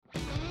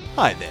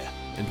Hi there,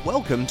 and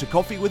welcome to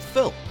Coffee with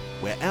Phil,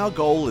 where our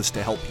goal is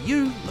to help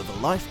you live a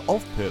life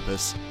of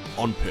purpose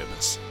on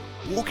purpose.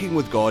 Walking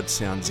with God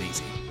sounds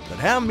easy, but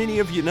how many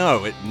of you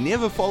know it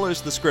never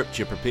follows the script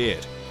you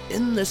prepared?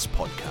 In this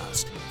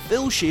podcast,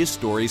 Phil shares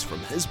stories from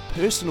his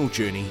personal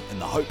journey in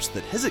the hopes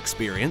that his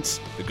experience,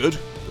 the good,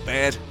 the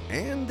bad,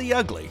 and the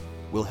ugly,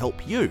 will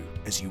help you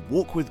as you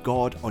walk with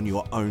God on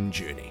your own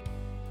journey.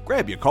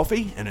 Grab your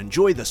coffee and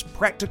enjoy this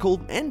practical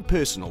and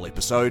personal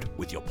episode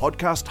with your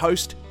podcast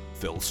host,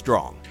 Phil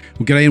Strong.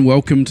 Well, g'day and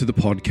welcome to the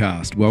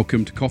podcast.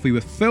 Welcome to Coffee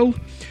with Phil.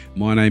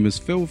 My name is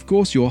Phil, of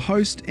course, your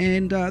host,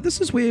 and this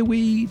is where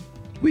we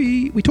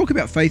talk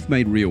about faith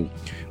made real.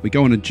 We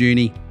go on a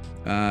journey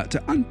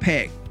to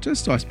unpack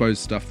just, I suppose,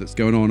 stuff that's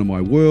going on in my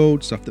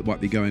world, stuff that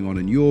might be going on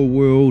in your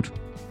world.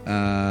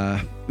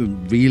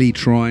 Really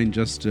try and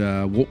just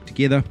walk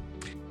together.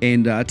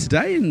 And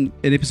today in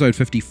episode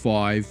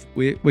 55,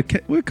 we're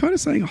kind of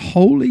saying,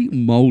 holy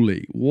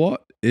moly,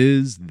 what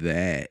is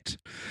that?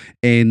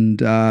 And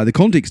the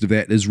context of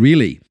that is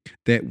really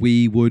that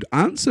we would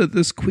answer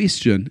this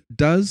question: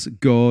 does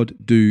God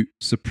do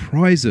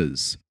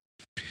surprises?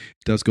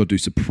 Does God do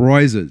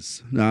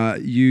surprises?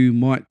 You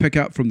might pick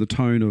up from the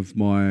tone of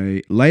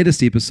my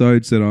latest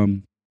episodes that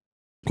I'm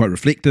quite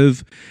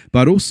reflective,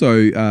 but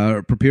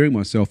also preparing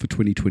myself for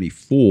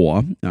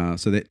 2024.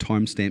 So that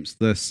timestamps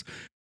this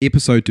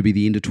episode to be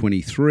the end of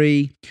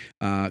 23,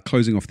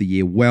 closing off the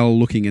year well,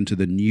 looking into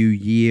the new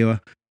year.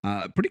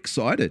 Pretty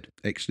excited,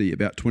 actually,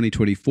 about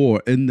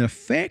 2024 in the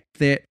fact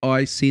that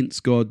I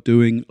sense God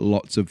doing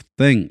lots of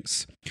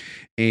things.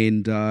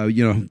 And,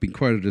 I've been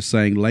quoted as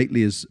saying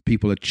lately as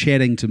people are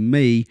chatting to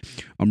me,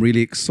 I'm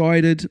really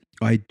excited.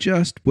 I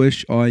just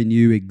wish I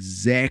knew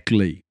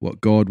exactly what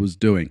God was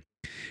doing,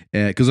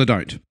 because I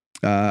don't.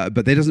 But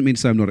that doesn't mean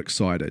to say I'm not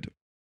excited.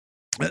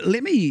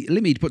 Let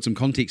me put some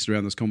context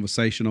around this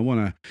conversation. I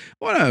want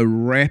to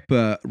wrap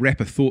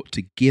a thought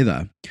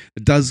together.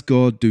 Does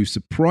God do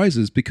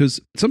surprises?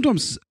 Because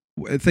sometimes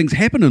things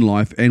happen in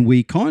life and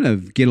we kind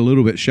of get a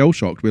little bit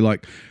shell-shocked. We're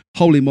like,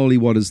 holy moly,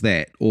 what is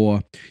that? Or,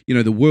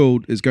 the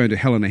world is going to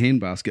hell in a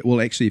handbasket. Well,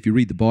 actually, if you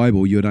read the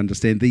Bible, you would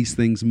understand these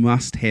things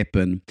must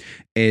happen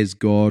as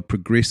God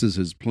progresses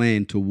his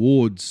plan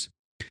towards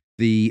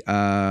the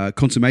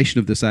consummation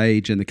of this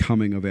age and the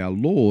coming of our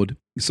Lord.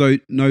 So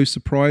no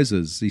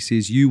surprises. He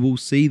says, you will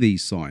see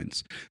these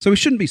signs. So we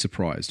shouldn't be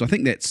surprised. I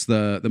think that's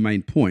the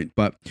main point.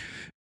 But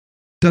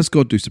does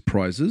God do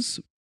surprises,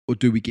 or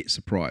do we get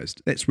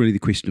surprised? That's really the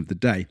question of the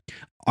day.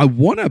 I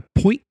want to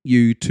point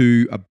you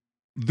to a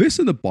verse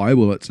in the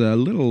Bible. It's a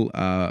little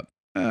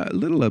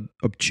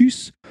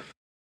obtuse.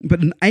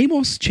 But in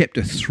Amos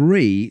chapter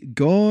 3,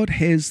 God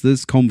has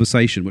this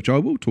conversation, which I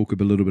will talk a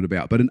little bit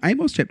about. But in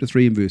Amos chapter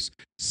 3 and verse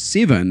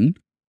 7,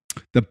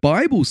 the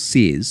Bible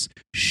says,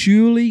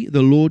 surely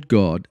the Lord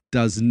God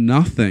does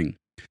nothing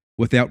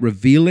without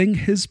revealing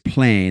his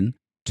plan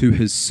to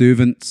his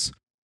servants,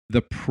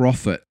 the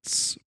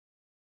prophets.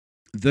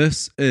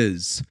 This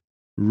is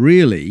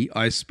really,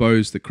 I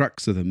suppose, the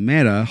crux of the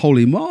matter.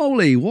 Holy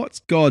moly,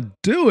 what's God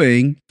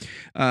doing?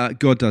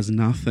 God does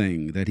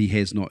nothing that he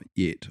has not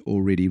yet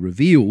already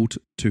revealed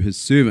to his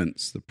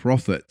servants, the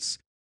prophets.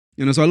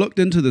 And as I looked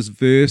into this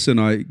verse and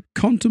I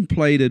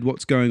contemplated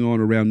what's going on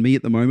around me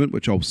at the moment,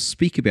 which I'll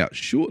speak about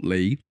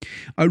shortly,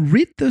 I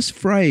read this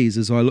phrase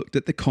as I looked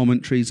at the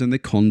commentaries and the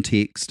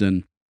context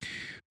and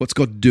what's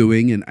God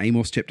doing in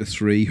Amos chapter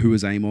 3, who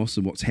is Amos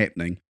and what's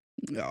happening.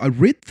 I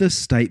read this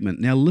statement.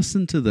 Now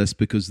listen to this,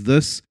 because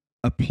this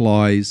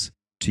applies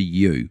to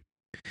you.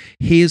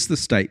 Here's the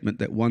statement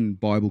that one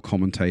Bible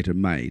commentator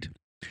made.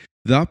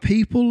 The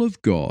people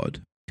of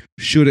God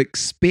should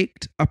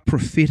expect a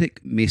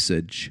prophetic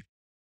message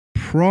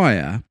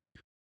prior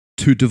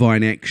to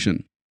divine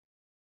action.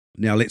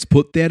 Now let's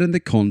put that in the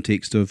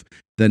context of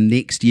the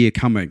next year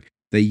coming,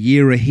 the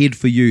year ahead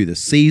for you, the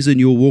season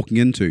you're walking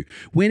into.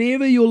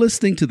 Whenever you're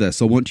listening to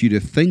this, I want you to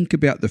think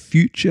about the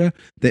future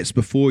that's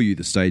before you,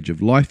 the stage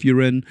of life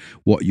you're in,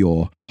 what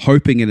you're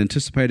hoping and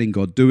anticipating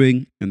God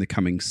doing in the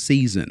coming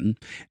season.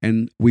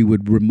 And we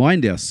would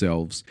remind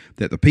ourselves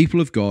that the people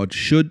of God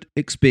should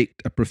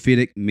expect a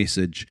prophetic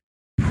message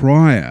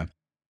prior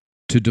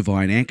to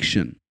divine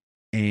action.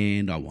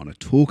 And I want to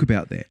talk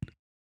about that.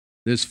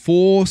 There's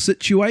 4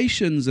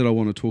 situations that I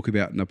want to talk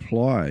about and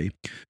apply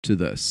to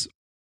this.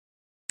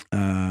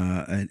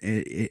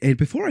 And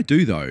before I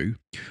do, though,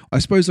 I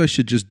suppose I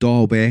should just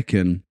dial back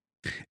and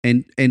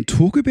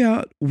talk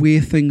about where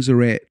things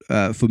are at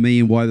for me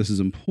and why this is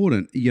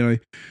important.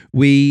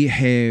 We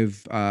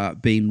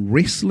have been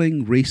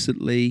wrestling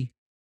recently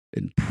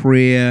in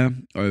prayer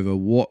over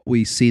what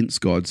we sense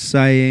God's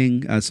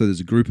saying. So there's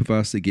a group of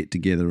us that get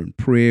together in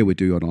prayer. We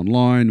do it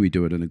online. We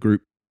do it in a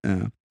group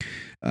in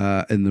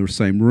the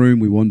same room.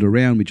 We wander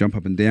around. We jump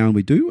up and down.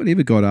 We do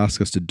whatever God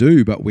asks us to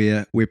do, but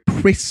we're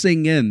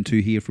pressing in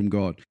to hear from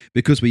God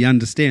because we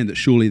understand that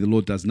surely the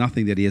Lord does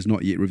nothing that he has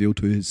not yet revealed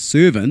to his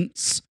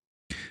servants,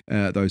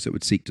 those that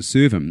would seek to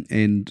serve him.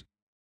 And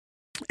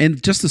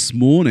just this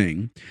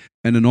morning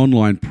in an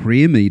online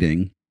prayer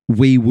meeting,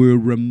 we were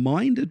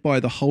reminded by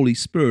the Holy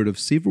Spirit of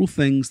several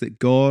things that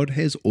God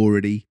has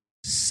already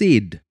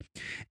said.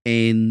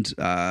 And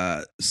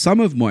some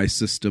of my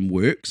system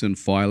works in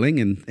filing,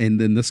 and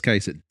in this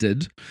case it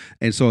did.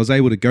 And so I was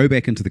able to go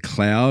back into the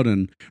cloud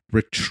and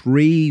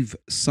retrieve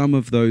some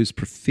of those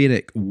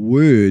prophetic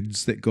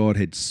words that God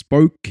had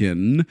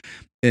spoken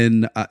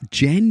in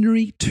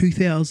January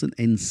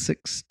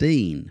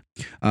 2016,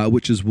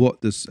 which is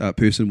what this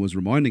person was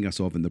reminding us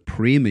of in the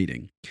prayer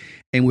meeting.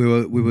 And we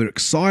were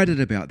excited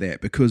about that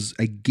because,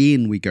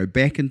 again, we go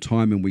back in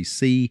time and we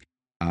see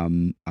a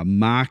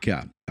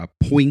marker, a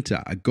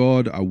pointer,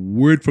 a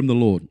word from the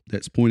Lord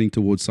that's pointing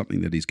towards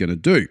something that he's going to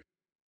do.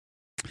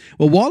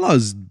 Well, while I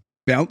was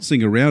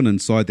bouncing around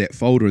inside that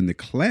folder in the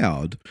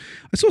cloud,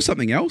 I saw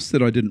something else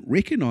that I didn't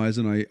recognize,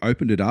 and I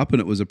opened it up,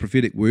 and it was a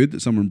prophetic word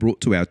that someone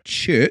brought to our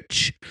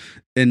church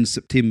in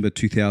September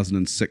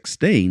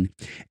 2016.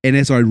 And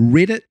as I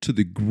read it to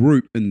the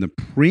group in the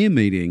prayer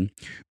meeting,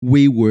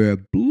 we were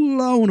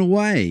blown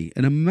away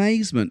in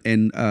amazement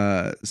and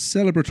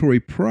celebratory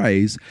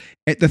praise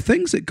at the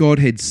things that God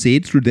had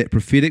said through that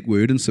prophetic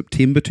word in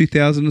September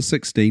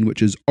 2016,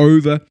 which is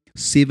over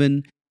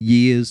 7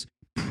 years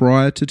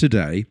prior to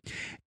today.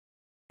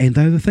 And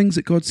they're the things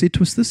that God said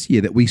to us this year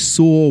that we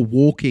saw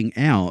walking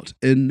out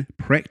in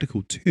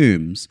practical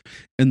terms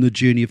in the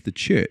journey of the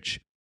church.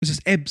 This is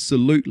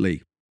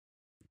absolutely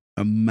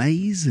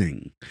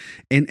amazing.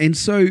 And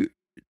so,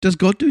 does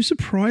God do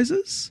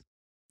surprises?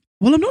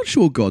 Well, I'm not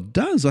sure God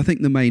does. I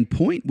think the main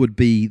point would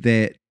be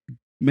that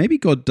maybe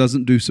God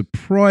doesn't do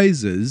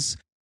surprises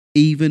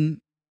even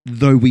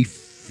though we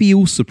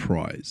feel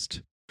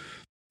surprised.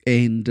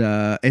 And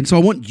so I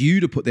want you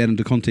to put that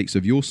into context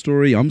of your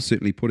story. I'm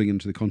certainly putting it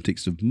into the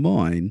context of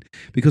mine,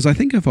 because I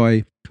think if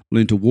I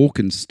learn to walk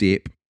in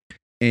step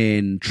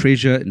and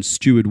treasure and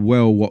steward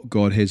well what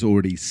God has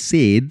already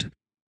said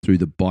through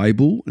the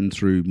Bible and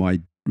through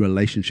my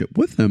relationship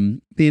with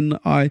him, then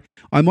I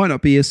might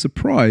not be as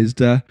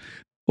surprised,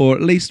 or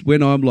at least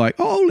when I'm like,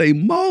 holy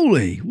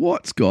moly,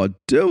 what's God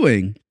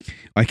doing?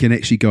 I can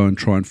actually go and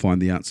try and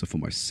find the answer for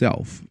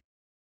myself.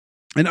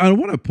 And I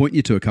want to point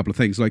you to a couple of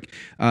things. Like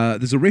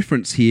there's a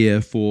reference here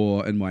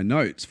in my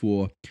notes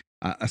for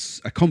a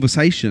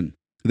conversation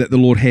that the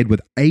Lord had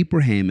with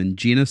Abraham in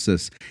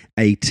Genesis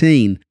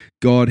 18.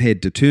 God had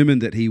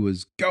determined that he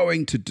was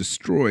going to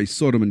destroy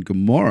Sodom and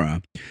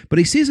Gomorrah. But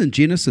he says in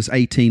Genesis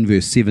 18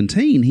 verse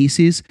 17, he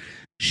says,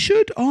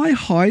 should I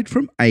hide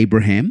from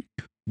Abraham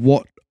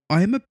what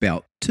I am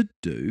about to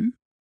do?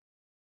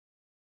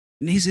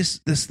 And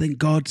here's this thing,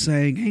 God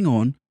saying, hang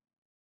on,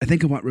 I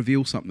think I might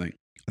reveal something.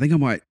 I think I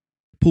might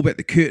pull back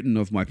the curtain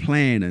of my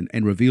plan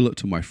and reveal it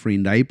to my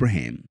friend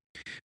Abraham.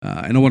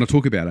 And I want to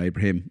talk about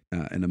Abraham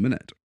in a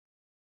minute.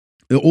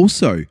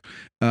 Also,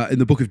 in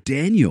the book of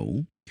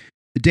Daniel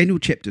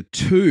chapter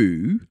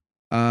 2,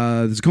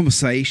 there's a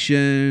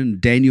conversation.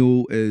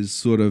 Daniel is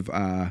sort of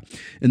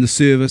in the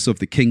service of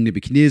the king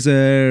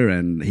Nebuchadnezzar,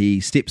 and he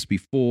steps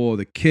before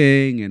the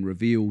king and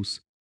reveals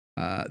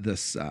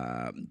this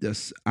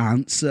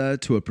answer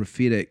to a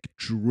prophetic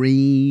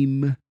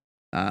dream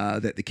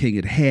that the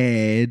king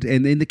had.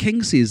 And then the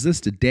king says this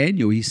to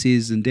Daniel. He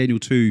says in Daniel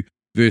 2,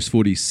 verse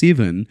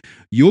 47,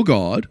 your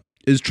God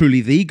is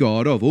truly the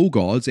God of all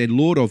gods and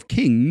Lord of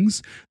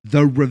kings,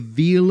 the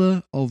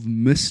revealer of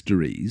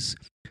mysteries,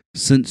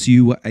 since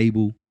you were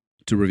able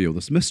to reveal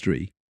this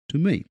mystery to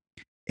me.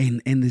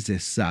 And there's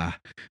this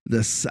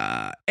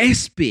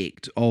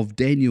aspect of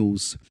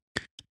Daniel's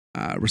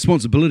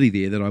responsibility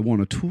there that I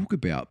want to talk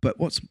about. But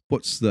what's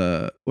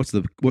the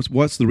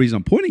reason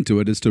I'm pointing to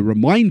it is to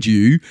remind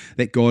you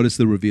that God is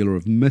the revealer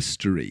of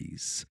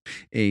mysteries,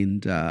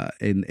 and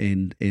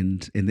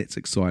that's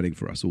exciting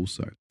for us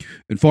also.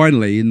 And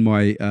finally, in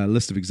my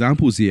list of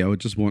examples here, I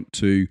just want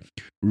to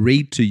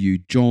read to you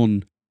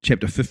John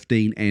chapter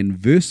 15 and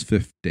verse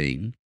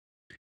 15,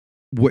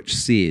 which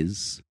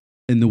says,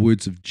 in the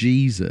words of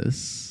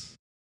Jesus,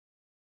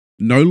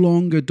 no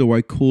longer do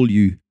I call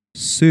you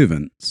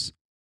servants,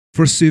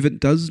 for a servant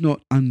does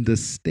not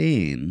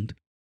understand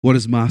what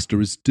his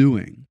master is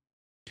doing.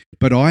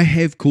 But I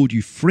have called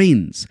you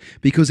friends,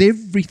 because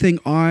everything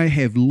I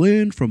have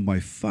learned from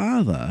my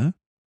Father,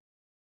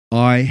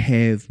 I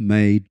have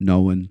made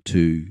known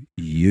to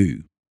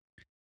you.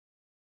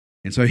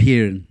 And so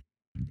here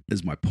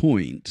is my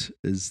point,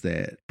 is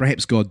that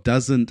perhaps God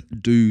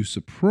doesn't do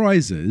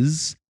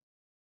surprises,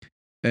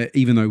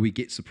 even though we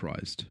get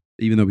surprised,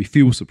 even though we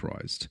feel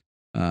surprised.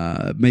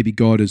 Maybe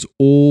God is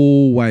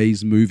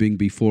always moving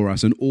before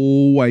us and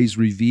always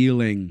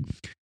revealing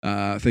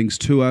things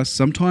to us,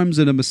 sometimes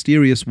in a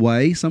mysterious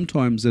way,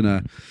 sometimes in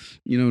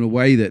a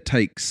way that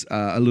takes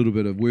a little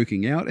bit of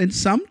working out, and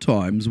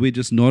sometimes we're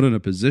just not in a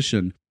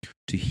position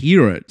to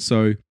hear it.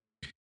 So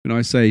when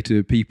I say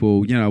to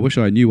people, I wish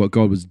I knew what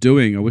God was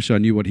doing, I wish I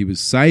knew what he was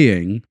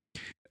saying,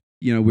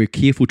 we're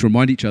careful to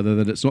remind each other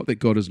that it's not that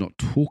God is not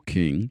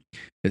talking,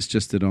 it's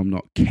just that I'm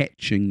not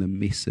catching the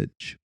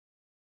message.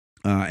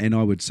 And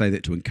I would say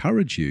that to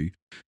encourage you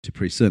to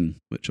press in,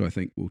 which I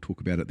think we'll talk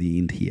about at the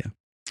end here.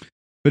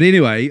 But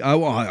anyway,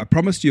 I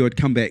promised you I'd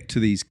come back to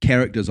these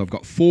characters. I've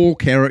got 4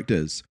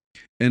 characters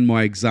in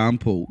my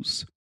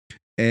examples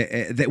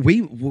that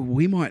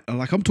we might,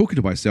 like, I'm talking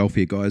to myself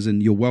here, guys,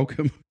 and you're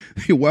welcome.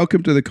 You're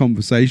welcome to the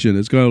conversation.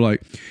 It's kind of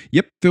like,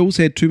 yep, Phil's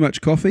had too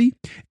much coffee,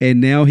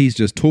 and now he's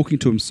just talking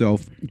to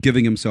himself,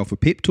 giving himself a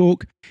pep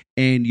talk,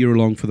 and you're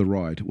along for the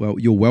ride. Well,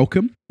 you're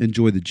welcome.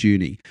 Enjoy the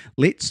journey.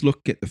 Let's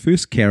look at the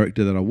first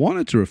character that I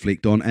wanted to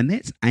reflect on, and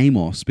that's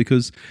Amos,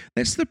 because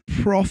that's the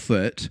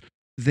prophet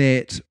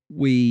that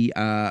we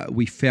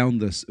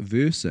found this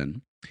verse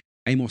in.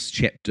 Amos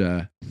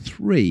chapter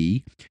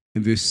 3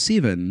 and verse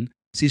 7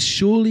 says,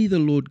 "Surely the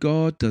Lord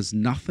God does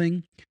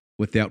nothing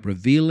without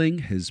revealing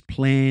his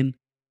plan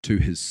to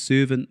his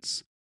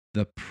servants,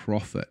 the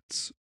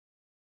prophets."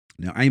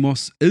 Now,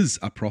 Amos is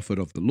a prophet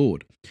of the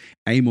Lord.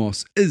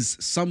 Amos is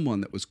someone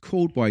that was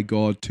called by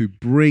God to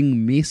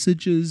bring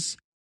messages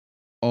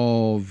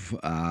of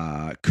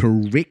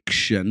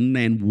correction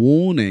and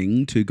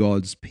warning to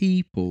God's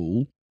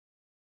people.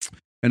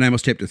 In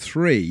Amos chapter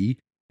 3,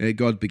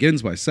 God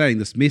begins by saying,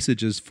 "This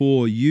message is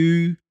for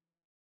you,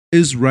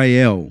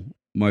 Israel,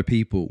 my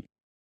people.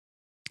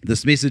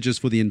 This message is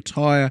for the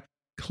entire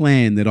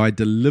clan that I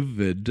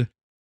delivered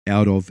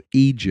out of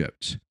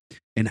Egypt."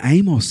 And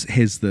Amos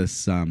has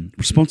this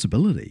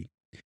responsibility.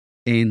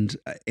 And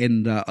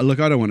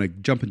look, I don't want to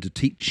jump into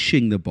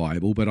teaching the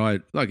Bible, but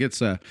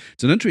it's an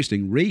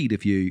interesting read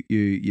if you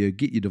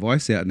get your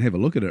device out and have a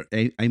look at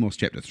it, Amos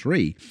chapter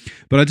 3.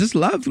 But I just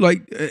love,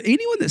 like,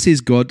 anyone that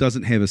says God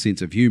doesn't have a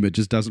sense of humor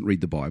just doesn't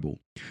read the Bible.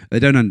 They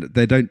don't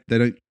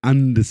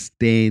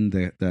understand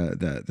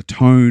the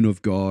tone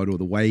of God or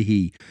the way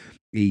He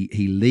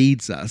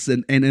leads us.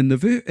 And in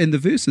the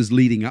verses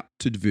leading up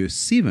to verse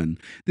 7,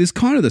 there's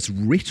kind of this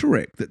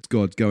rhetoric that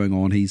God's going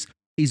on. He's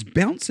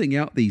bouncing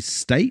out these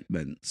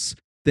statements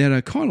that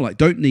are kind of like,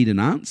 don't need an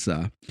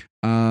answer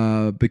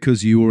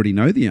because you already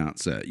know the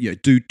answer.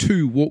 Do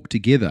two walk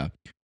together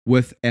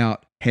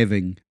without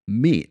having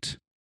met?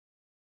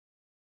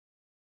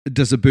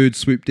 Does a bird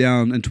swoop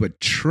down into a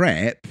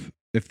trap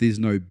if there's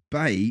no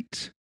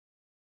bait?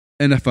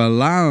 And if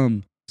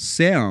alarm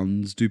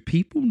sounds, do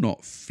people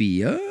not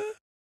fear?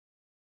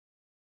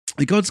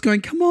 God's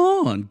going, come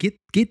on, get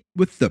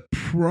with the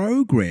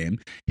program.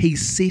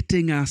 He's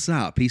setting us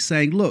up. He's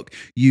saying, look,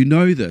 you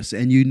know this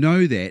and you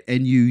know that,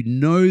 and you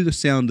know the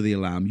sound of the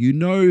alarm. You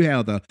know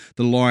how the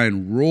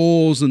lion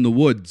roars in the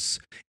woods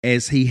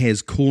as he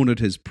has cornered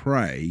his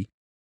prey.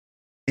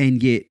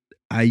 And yet,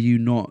 are you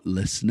not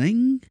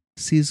listening,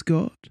 says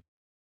God?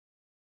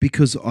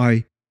 Because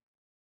I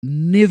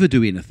never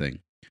do anything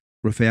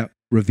without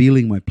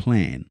revealing my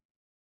plan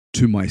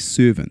to my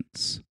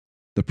servants,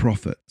 the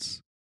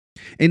prophets.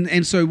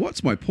 And so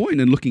what's my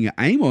point in looking at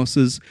Amos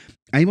is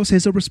Amos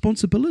has a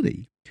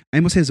responsibility.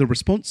 Amos has a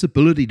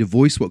responsibility to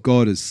voice what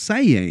God is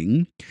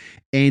saying.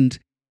 And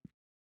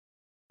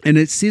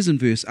it says in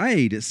verse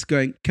 8, it's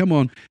going, come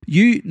on,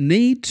 you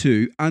need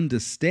to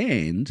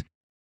understand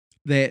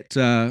that,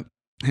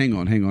 hang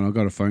on, I've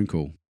got a phone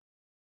call.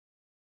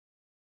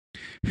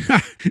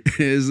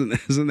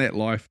 Isn't that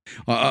life?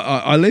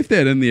 I left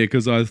that in there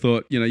because I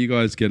thought, you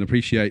guys can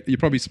appreciate. You're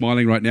probably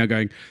smiling right now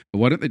going,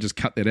 well, why don't they just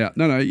cut that out?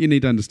 No, you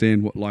need to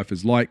understand what life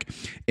is like.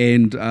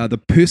 And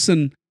the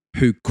person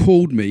who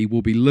called me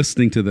will be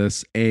listening to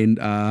this and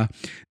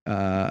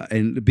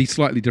be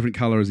slightly different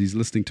color as he's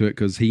listening to it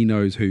because he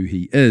knows who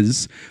he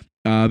is.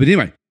 But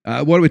anyway,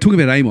 what are we talking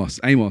about? Amos.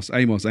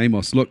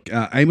 Look,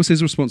 Amos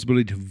has a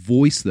responsibility to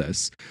voice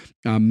this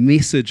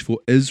message for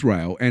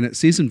Israel. And it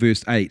says in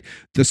verse 8,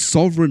 the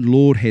sovereign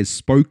Lord has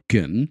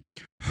spoken.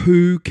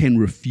 Who can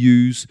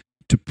refuse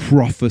to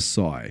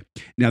prophesy?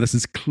 Now, this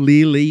is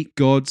clearly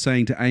God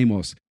saying to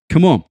Amos,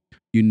 come on,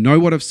 you know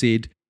what I've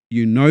said,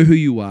 you know who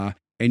you are,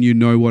 and you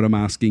know what I'm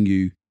asking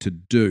you to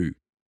do.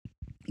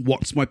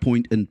 What's my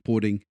point in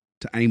pointing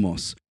to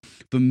Amos?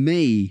 For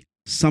me,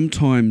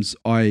 sometimes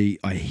I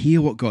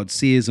hear what God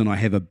says and I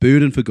have a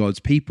burden for God's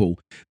people,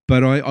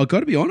 but I've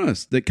got to be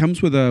honest, that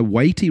comes with a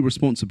weighty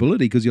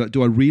responsibility because you're like,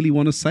 do I really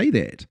want to say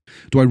that?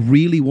 Do I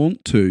really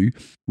want to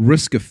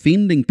risk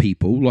offending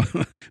people? Like,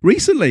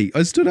 recently,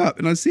 I stood up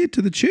and I said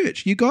to the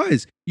church, you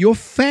guys, you're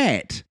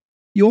fat.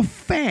 You're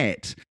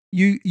fat.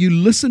 You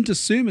listen to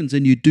sermons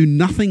and you do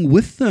nothing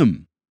with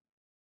them.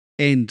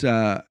 And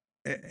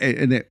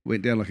that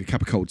went down like a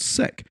cup of cold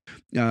sick.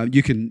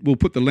 We'll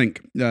put the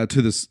link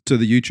to the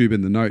YouTube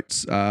in the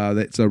notes.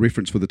 That's a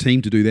reference for the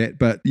team to do that.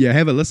 But yeah,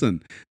 have a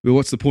listen. But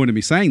what's the point of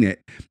me saying that?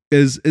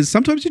 Is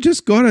sometimes you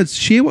just got to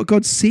share what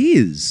God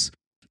says,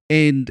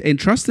 and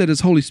trust that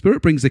His Holy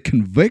Spirit brings a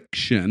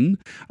conviction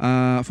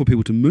for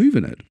people to move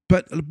in it.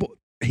 But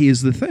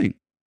here's the thing: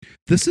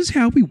 this is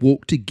how we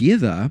walk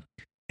together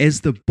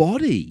as the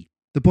body.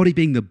 The body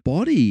being the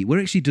body, we're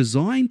actually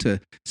designed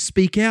to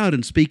speak out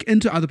and speak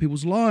into other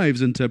people's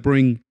lives and to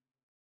bring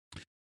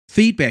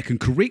feedback and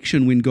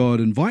correction when God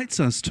invites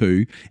us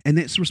to, and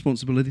that's the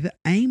responsibility that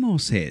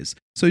Amos has.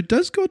 So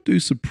does God do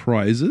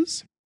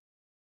surprises?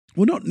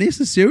 Well, not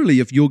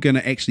necessarily if you're going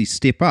to actually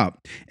step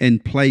up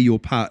and play your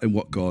part in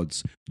what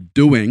God's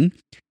doing.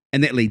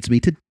 And that leads me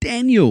to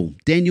Daniel.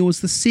 Daniel is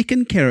the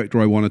second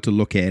character I wanted to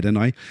look at. And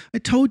I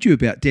told you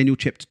about Daniel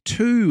chapter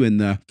 2, and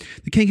the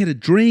king had a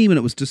dream and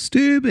it was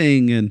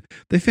disturbing. And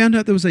they found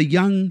out there was a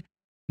young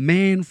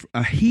man,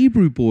 a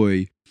Hebrew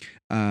boy,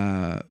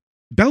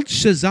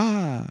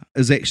 Belshazzar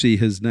is actually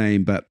his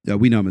name, but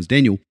we know him as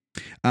Daniel.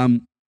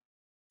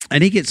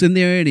 And he gets in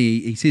there and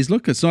he says,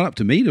 look, it's not up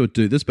to me to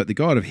do this, but the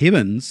God of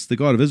heavens, the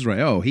God of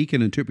Israel, he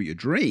can interpret your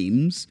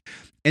dreams.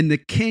 And the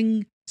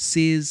king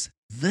says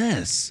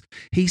this.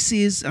 He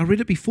says, I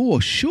read it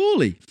before,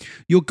 surely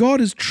your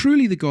God is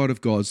truly the God of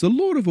gods, the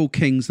Lord of all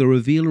kings, the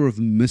revealer of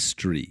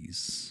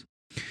mysteries.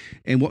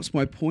 And what's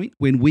my point?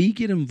 When we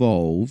get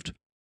involved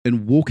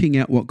in walking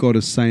out what God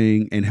is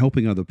saying and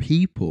helping other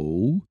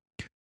people,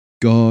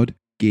 God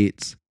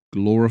gets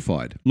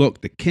glorified.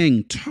 Look, the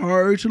king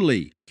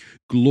totally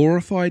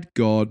glorified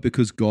God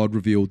because God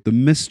revealed the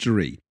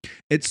mystery.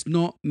 It's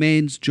not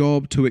man's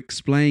job to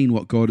explain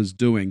what God is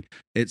doing.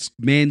 It's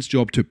man's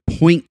job to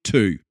point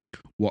to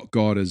what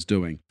God is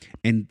doing.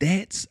 And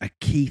that's a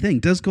key thing.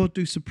 Does God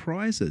do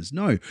surprises?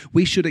 No.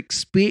 We should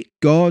expect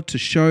God to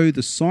show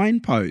the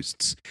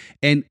signposts.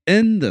 And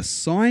in the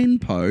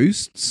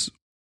signposts,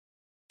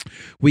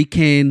 we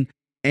can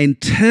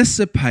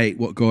anticipate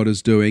what God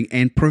is doing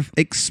and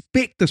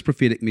expect this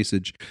prophetic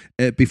message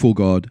before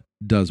God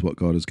does what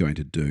God is going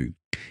to do.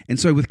 And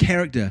so with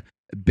character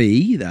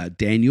B,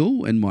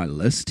 Daniel in my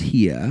list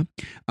here,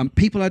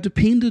 people are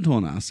dependent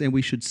on us, and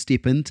we should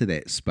step into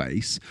that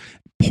space,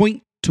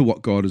 point to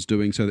what God is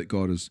doing so that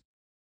God is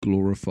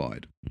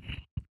glorified.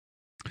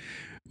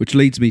 Which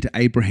leads me to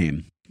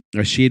Abraham.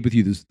 I shared with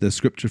you the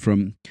scripture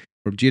from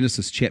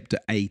Genesis chapter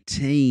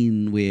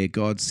 18 where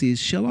God says,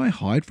 shall I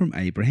hide from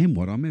Abraham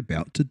what I'm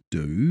about to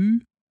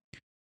do?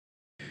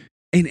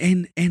 And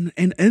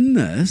in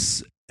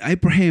this,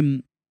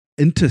 Abraham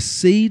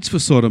intercedes for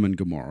Sodom and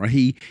Gomorrah.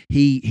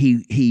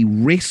 He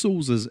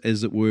wrestles,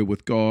 as it were,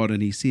 with God,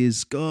 and he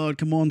says, God,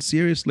 come on,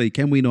 seriously,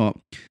 can we not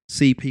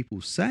see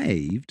people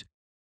saved?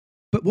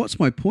 But what's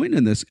my point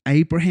in this?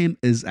 Abraham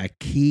is a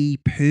key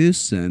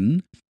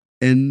person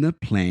in the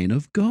plan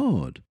of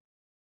God.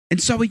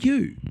 And so are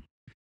you.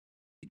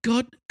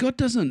 God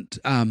doesn't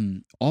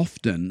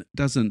often,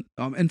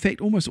 in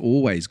fact, almost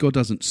always, God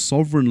doesn't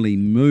sovereignly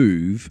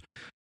move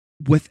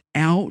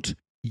without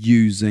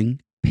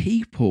using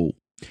people.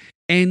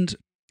 And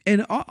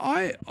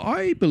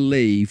I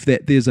believe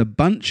that there's a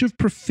bunch of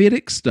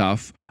prophetic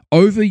stuff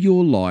over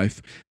your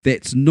life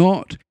that's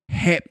not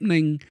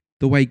happening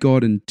the way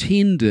God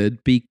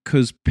intended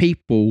because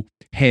people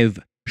have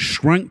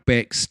shrunk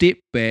back,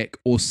 stepped back,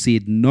 or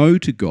said no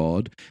to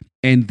God,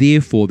 and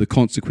therefore the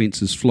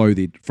consequences flow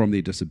from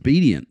their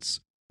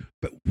disobedience.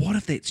 But what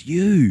if that's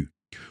you?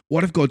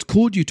 What if God's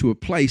called you to a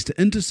place to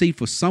intercede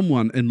for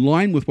someone in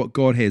line with what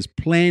God has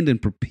planned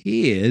and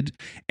prepared,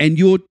 and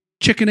you're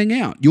chickening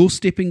out, you're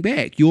stepping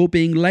back, you're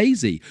being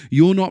lazy,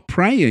 you're not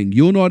praying,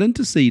 you're not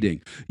interceding,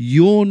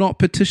 you're not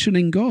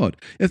petitioning God?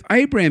 If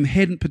Abraham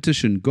hadn't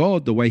petitioned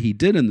God the way he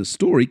did in the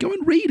story, go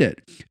and read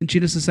it in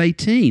Genesis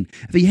 18.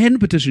 If he hadn't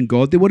petitioned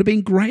God, there would have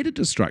been greater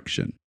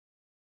destruction.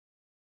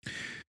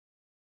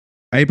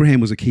 Abraham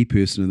was a key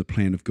person in the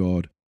plan of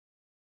God,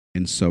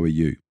 and so are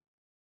you.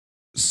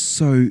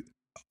 So,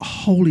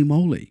 holy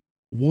moly,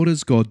 what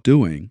is God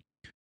doing?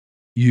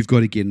 You've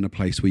got to get in a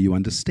place where you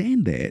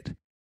understand that,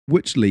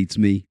 which leads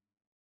me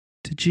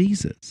to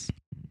Jesus.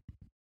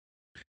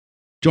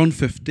 John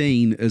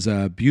 15 is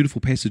a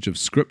beautiful passage of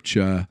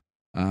Scripture.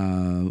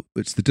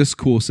 It's the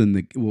discourse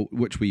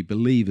which we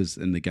believe is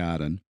in the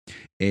garden,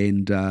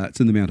 and it's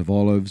in the Mount of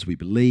Olives. We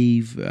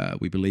believe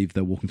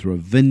they're walking through a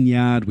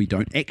vineyard. We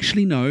don't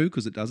actually know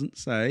because it doesn't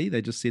say.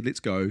 They just said, "Let's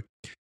go."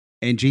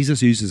 And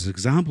Jesus uses this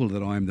example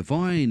that I am the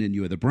vine and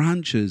you are the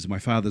branches. My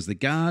Father's the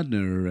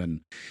gardener,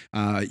 and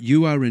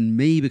you are in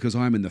me because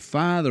I am in the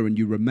Father, and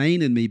you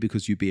remain in me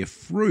because you bear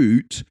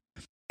fruit.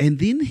 And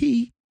then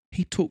he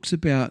talks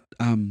about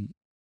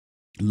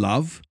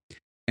love,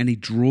 and he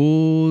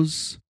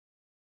draws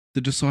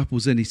the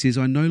disciples in. He says,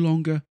 I no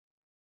longer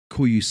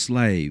call you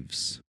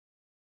slaves,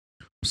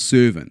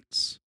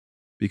 servants,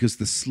 because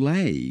the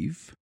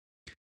slave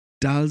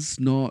does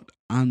not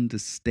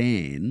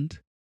understand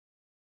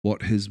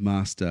what his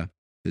master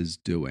is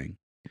doing.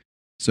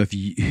 So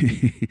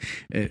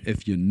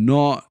if you're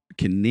not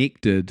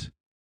connected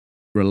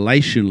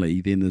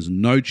relationally, then there's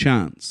no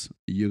chance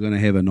you're going to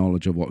have a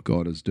knowledge of what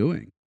God is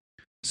doing.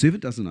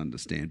 Servant doesn't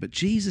understand, but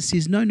Jesus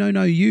says, no,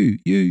 you.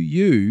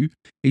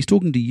 He's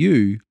talking to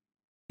you.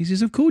 He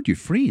says, I've called you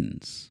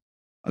friends.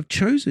 I've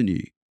chosen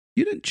you.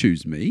 You didn't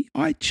choose me.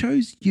 I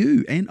chose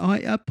you, and I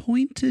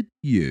appointed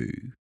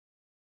you.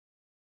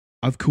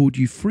 I've called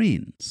you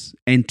friends.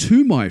 And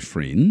to my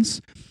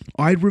friends,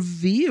 I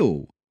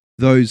reveal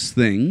those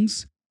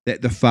things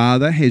that the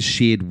Father has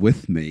shared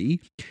with me.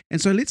 And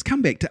so let's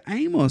come back to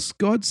Amos.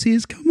 God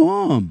says, come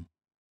on.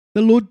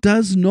 The Lord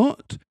does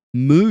not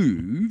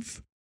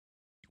move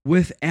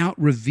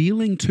without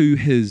revealing to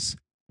his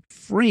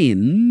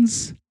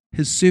friends,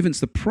 his servants,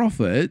 the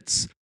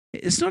prophets,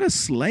 It's not a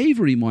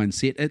slavery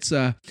mindset, it's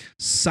a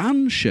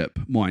sonship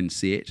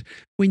mindset.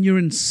 When you're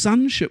in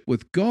sonship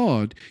with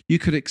God, you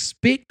could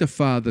expect the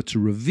Father to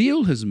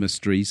reveal his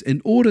mysteries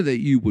in order that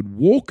you would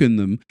walk in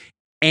them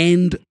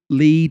and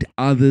lead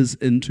others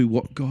into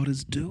what God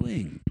is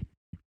doing.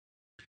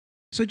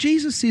 So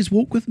Jesus says,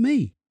 walk with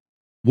me.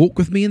 Walk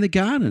with me in the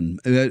garden.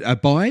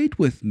 Abide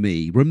with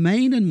me.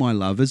 Remain in my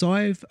love as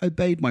I have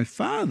obeyed my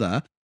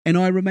Father and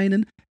I remain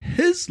in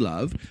his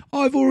love.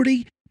 I've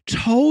already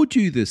told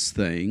you this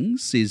thing,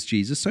 says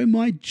Jesus, so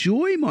my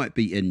joy might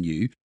be in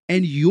you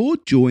and your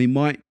joy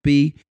might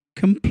be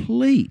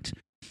complete.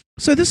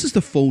 So this is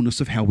the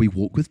fullness of how we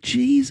walk with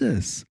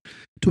Jesus.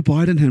 To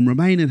abide in him,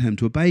 remain in him,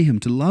 to obey him,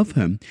 to love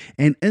him,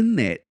 and in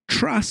that,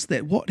 trust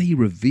that what he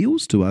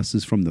reveals to us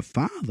is from the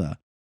Father,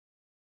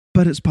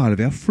 but it's part of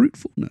our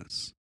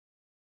fruitfulness.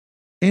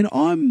 And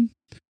I'm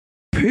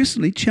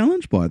personally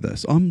challenged by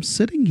this. I'm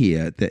sitting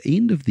here at the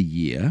end of the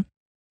year,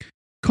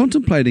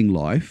 contemplating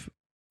life,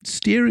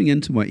 staring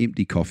into my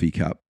empty coffee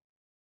cup,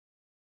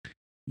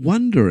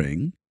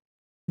 wondering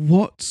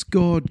what's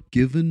God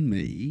given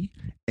me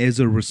as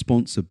a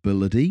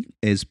responsibility,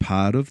 as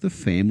part of the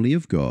family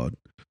of God,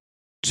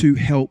 to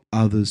help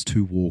others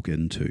to walk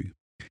into.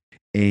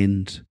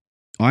 And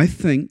I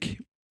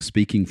think,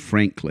 speaking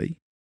frankly,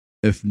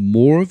 if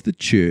more of the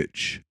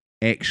church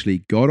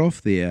actually got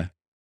off their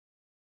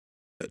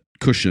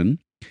cushion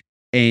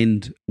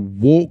and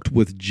walked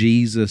with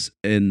Jesus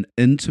in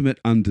intimate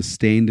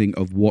understanding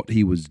of what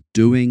he was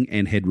doing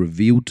and had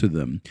revealed to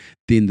them,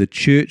 then the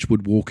church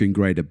would walk in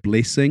greater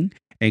blessing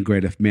and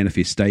greater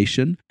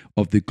manifestation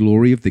of the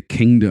glory of the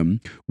kingdom,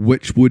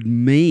 which would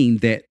mean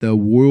that the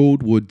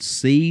world would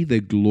see the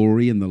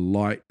glory and the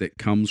light that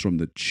comes from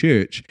the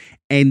church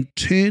and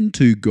turn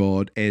to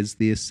God as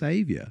their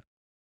Savior.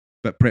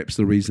 But perhaps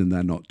the reason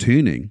they're not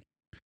turning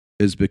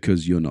is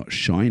because you're not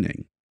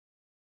shining.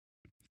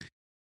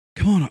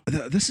 Come on,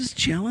 this is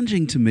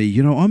challenging to me.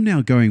 You know, I'm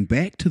now going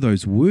back to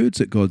those words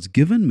that God's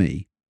given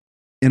me,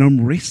 and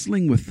I'm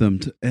wrestling with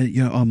them.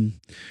 I'm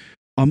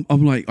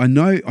like, I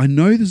know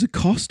there's a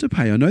cost to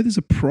pay. I know there's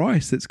a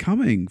price that's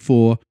coming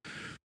for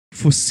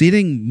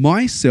setting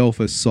myself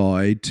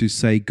aside to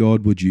say,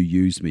 God, would you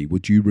use me?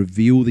 Would you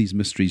reveal these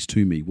mysteries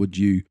to me? Would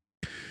you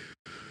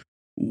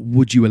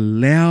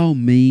allow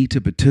me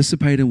to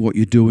participate in what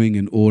you're doing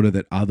in order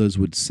that others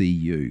would see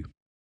you?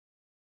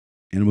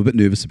 And I'm a bit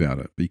nervous about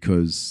it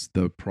because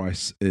the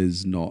price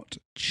is not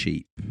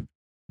cheap.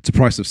 It's a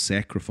price of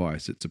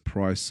sacrifice. It's a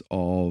price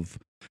of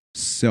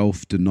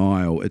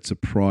self-denial. It's a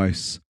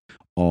price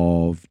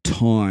of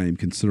time,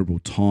 considerable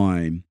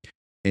time,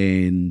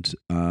 and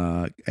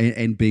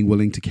being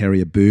willing to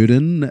carry a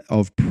burden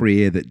of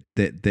prayer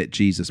that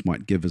Jesus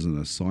might give as an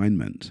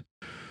assignment.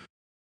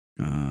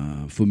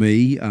 For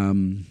me,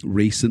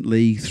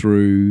 recently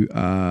through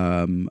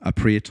a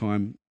prayer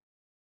time,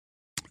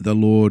 the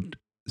Lord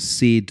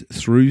said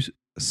through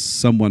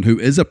someone who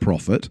is a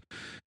prophet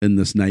in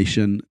this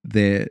nation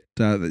that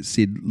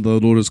said the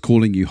Lord is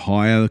calling you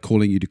higher,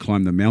 calling you to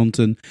climb the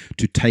mountain,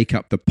 to take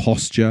up the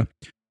posture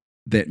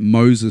that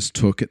Moses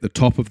took at the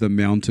top of the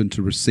mountain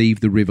to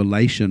receive the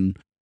revelation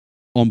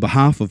on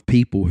behalf of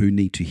people who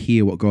need to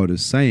hear what God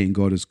is saying.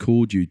 God has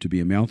called you to be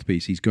a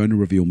mouthpiece. He's going to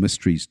reveal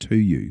mysteries to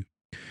you.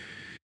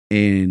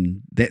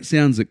 And that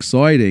sounds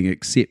exciting,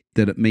 except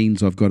that it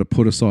means I've got to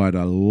put aside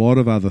a lot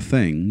of other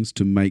things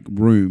to make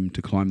room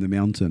to climb the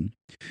mountain.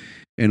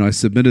 And I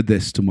submitted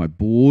this to my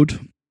board,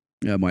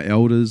 my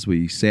elders.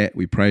 We sat,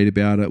 we prayed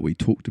about it, we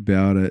talked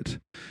about it,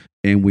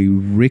 and we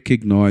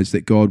recognized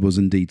that God was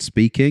indeed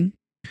speaking.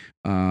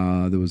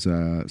 There was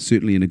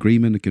certainly an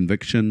agreement, a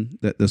conviction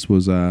that this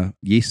was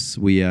yes,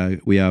 we are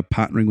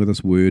partnering with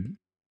this word.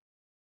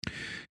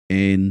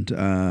 And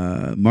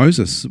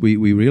Moses, we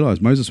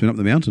realized Moses went up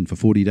the mountain for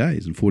 40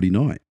 days and 40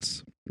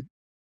 nights.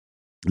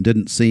 It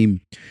didn't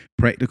seem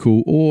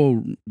practical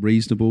or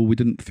reasonable. We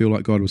didn't feel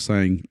like God was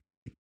saying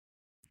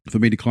for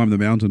me to climb the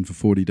mountain for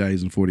 40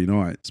 days and 40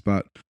 nights.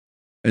 But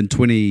in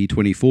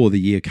 2024, the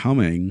year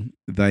coming,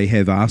 they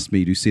have asked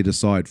me to set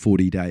aside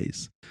 40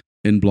 days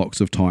in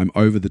blocks of time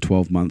over the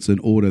 12 months in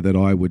order that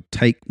I would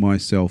take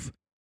myself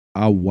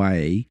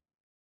away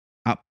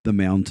up the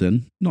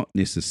mountain, not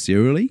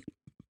necessarily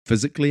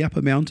physically up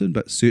a mountain,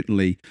 but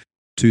certainly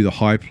to the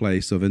high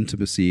place of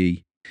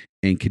intimacy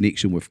and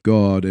connection with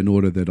God in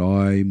order that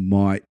I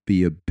might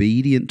be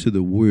obedient to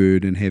the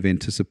word and have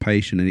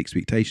anticipation and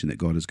expectation that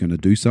God is going to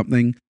do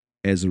something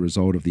as a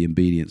result of the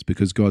obedience,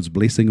 because God's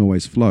blessing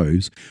always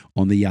flows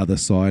on the other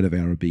side of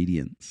our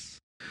obedience.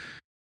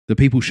 The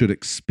people should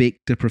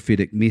expect a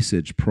prophetic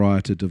message prior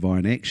to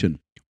divine action.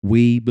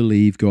 We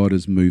believe God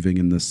is moving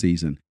in this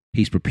season.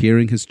 He's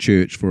preparing his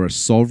church for a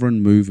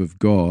sovereign move of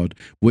God,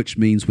 which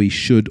means we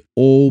should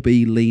all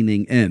be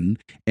leaning in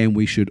and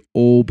we should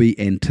all be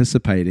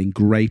anticipating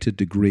greater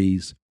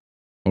degrees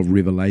of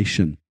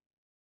revelation.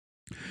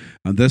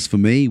 And this, for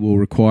me, will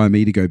require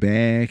me to go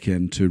back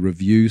and to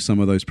review some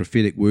of those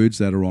prophetic words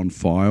that are on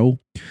file,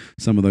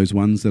 some of those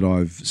ones that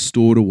I've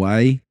stored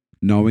away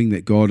knowing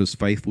that God is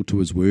faithful to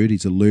his word.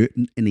 He's alert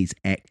and he's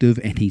active,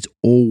 and he's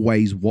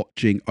always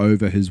watching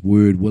over his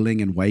word,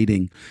 willing and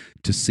waiting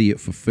to see it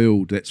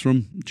fulfilled. That's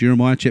from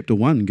Jeremiah chapter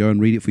 1. Go and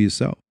read it for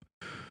yourself.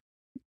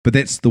 But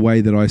that's the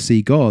way that I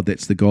see God.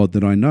 That's the God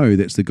that I know.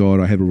 That's the God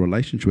I have a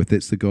relationship with.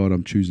 That's the God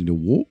I'm choosing to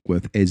walk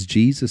with. As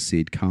Jesus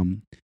said,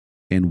 come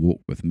and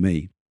walk with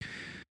me.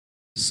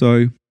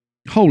 So,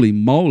 holy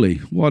moly,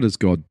 what is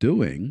God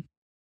doing?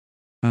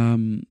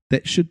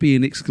 That should be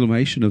an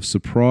exclamation of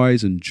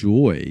surprise and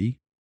joy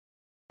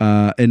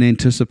in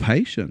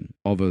anticipation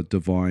of a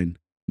divine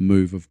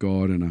move of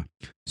God and a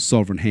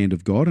sovereign hand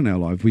of God in our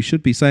life. We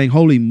should be saying,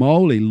 holy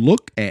moly,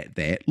 look at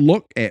that.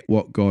 Look at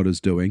what God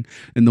is doing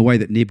in the way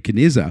that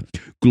Nebuchadnezzar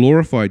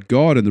glorified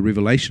God in the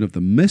revelation of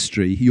the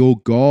mystery. Your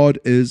God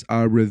is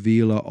a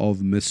revealer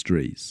of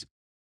mysteries.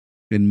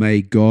 And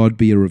may God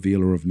be a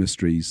revealer of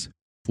mysteries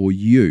for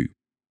you.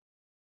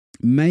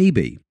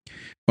 Maybe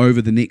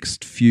over the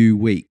next few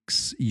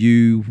weeks,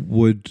 you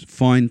would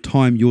find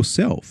time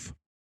yourself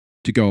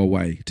to go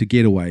away, to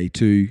get away,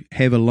 to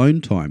have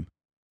alone time.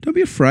 Don't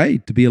be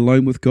afraid to be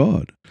alone with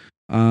God.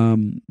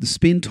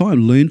 Spend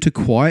time. Learn to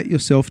quiet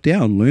yourself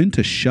down. Learn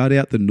to shut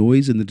out the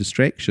noise and the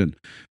distraction.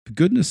 For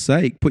goodness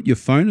sake, put your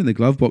phone in the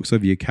glove box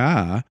of your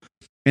car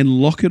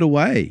and lock it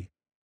away.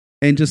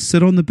 And just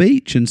sit on the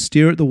beach and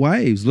stare at the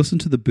waves, listen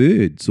to the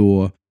birds,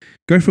 or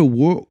go for a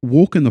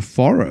walk in the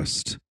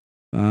forest,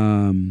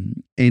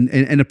 and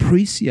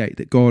appreciate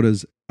that God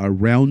is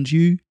around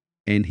you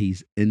and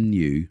he's in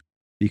you,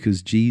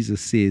 because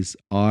Jesus says,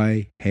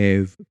 I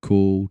have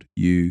called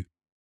you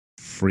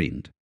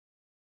friend.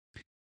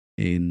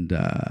 And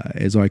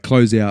as I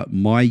close out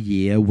my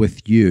year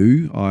with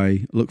you,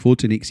 I look forward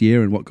to next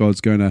year and what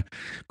God's going to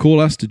call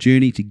us to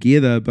journey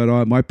together.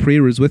 But my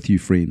prayer is with you,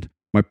 friend.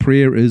 My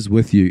prayer is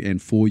with you and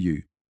for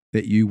you,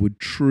 that you would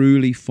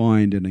truly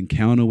find an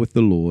encounter with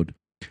the Lord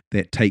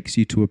that takes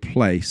you to a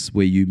place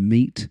where you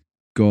meet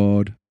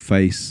God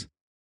face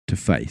to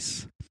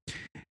face,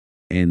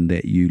 and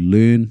that you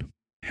learn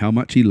how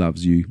much he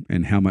loves you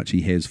and how much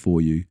he has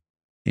for you.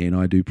 And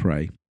I do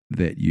pray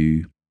that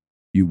you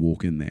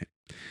walk in that.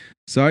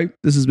 So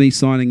this is me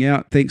signing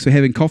out. Thanks for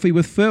having Coffee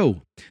with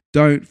Phil.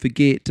 Don't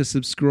forget to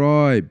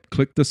subscribe.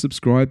 Click the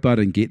subscribe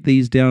button. Get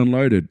these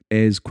downloaded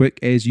as quick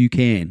as you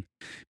can,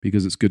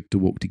 because it's good to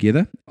walk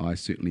together. I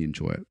certainly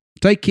enjoy it.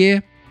 Take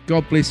care.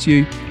 God bless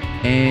you.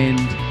 And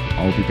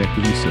I'll be back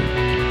with you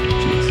soon.